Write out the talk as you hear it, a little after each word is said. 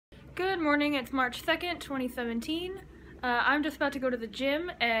Good morning, it's March 2nd, 2017. I'm just about to go to the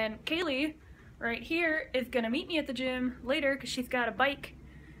gym, and Kaylee, right here, is gonna meet me at the gym later because she's got a bike.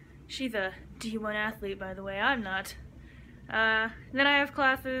 She's a D1 athlete, by the way, I'm not. Then I have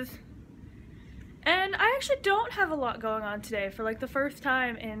classes, and I actually don't have a lot going on today for like the first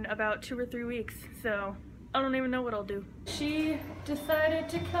time in about 2 or 3 weeks, so I don't even know what I'll do. She decided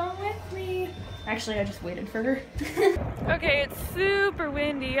to come with me. Actually, I just waited for her. Okay, it's super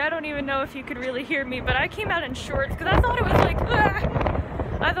windy. I don't even know if you could really hear me, but I came out in shorts because I thought it was like,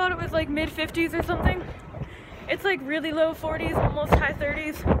 I thought it was like mid-50s or something. It's like really low 40s, almost high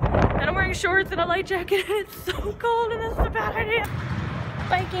 30s. And I'm wearing shorts and a light jacket and it's so cold and this is a bad idea.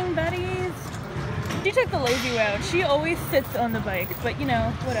 Biking buddies. She took the lazy way out. She always sits on the bike, but you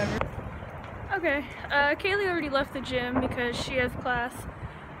know, whatever. Okay, Kaylee already left the gym because she has class,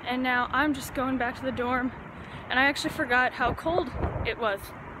 and now I'm just going back to the dorm, and I actually forgot how cold it was.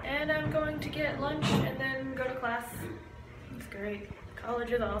 And I'm going to get lunch and then go to class. It's great.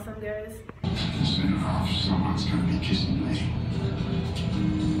 College is awesome, guys.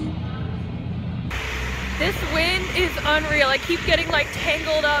 This wind is unreal. I keep getting like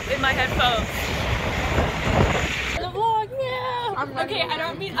tangled up in my headphones. Okay,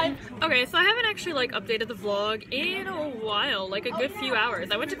 okay, so I haven't actually like updated the vlog in a while, like a good few hours.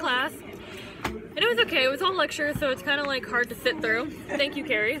 I went to class and it was okay. It was all lecture, so it's kind of like hard to sit through. Thank you,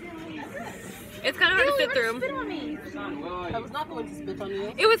 Carrie. It's kind of hard to sit through. Spit on me. I was not going to spit on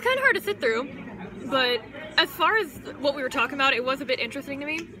you. It was kind of hard to sit through, but as far as what we were talking about, it was a bit interesting to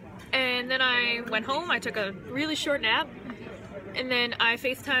me. And then I went home, I took a really short nap, and then I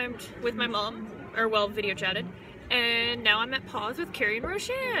FaceTimed with my mom, or well, video chatted. And now I'm at pause with Carrie and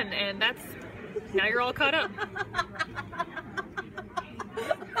Roshan, and that's, now you're all caught up.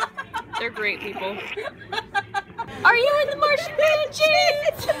 They're great people. Are you in the marching band,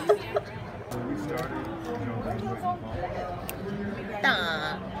 James?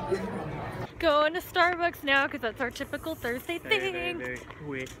 Going to Starbucks now, because that's our typical Thursday thing.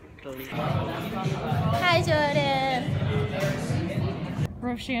 Hi, Jordan.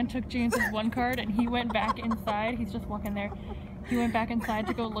 Roshan took James's one card and he went back inside. He's just walking there. He went back inside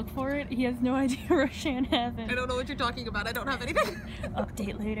to go look for it. He has no idea Roshan has it. I don't know what you're talking about. I don't have anything.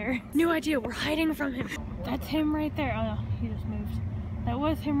 Update later. No idea. We're hiding from him. That's him right there. Oh no, he just moved. That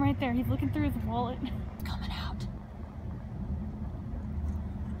was him right there. He's looking through his wallet. It's coming out.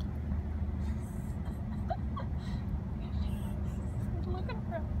 Look at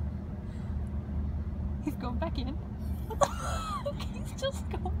him. He's going back in. He's just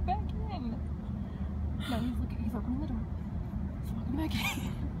going back in. No, he's opening the door. He's walking back in.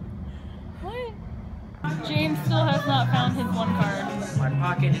 What? James still has not found his one card. My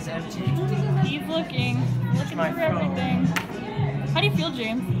pocket is empty. He's looking through everything. How do you feel,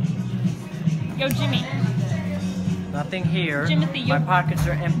 James? Yo, Jimmy. Nothing here. Jimothy, my pockets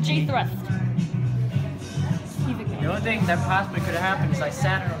are empty. J thrust. The only thing that possibly could have happened is I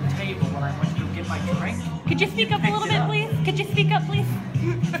sat on the table when I went to get my drink. Could you speak up a little bit, please? Could you speak up, please?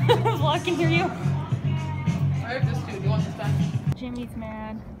 The vlog can hear you. I have this too. Do you want this back? Jimmy's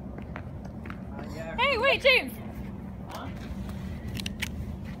mad. Yeah. Hey, wait, James! Huh?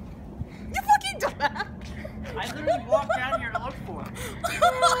 You fucking dumbass! I literally walked down here to look for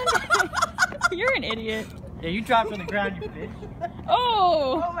it. You're an idiot. Yeah, you dropped on the ground, you bitch.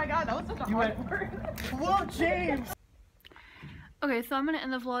 Oh! Oh my god, that was such a hard word. Whoa, James! Okay, so I'm gonna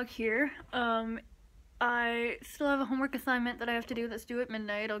end the vlog here. I still have a homework assignment that I have to do that's due at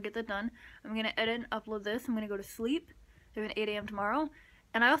midnight. I'll get that done. I'm gonna edit and upload this. I'm gonna go to sleep. I have an 8 a.m. tomorrow.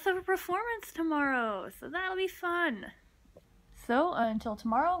 And I also have a performance tomorrow, so that'll be fun. So, until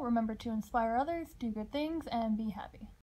tomorrow, remember to inspire others, do good things, and be happy.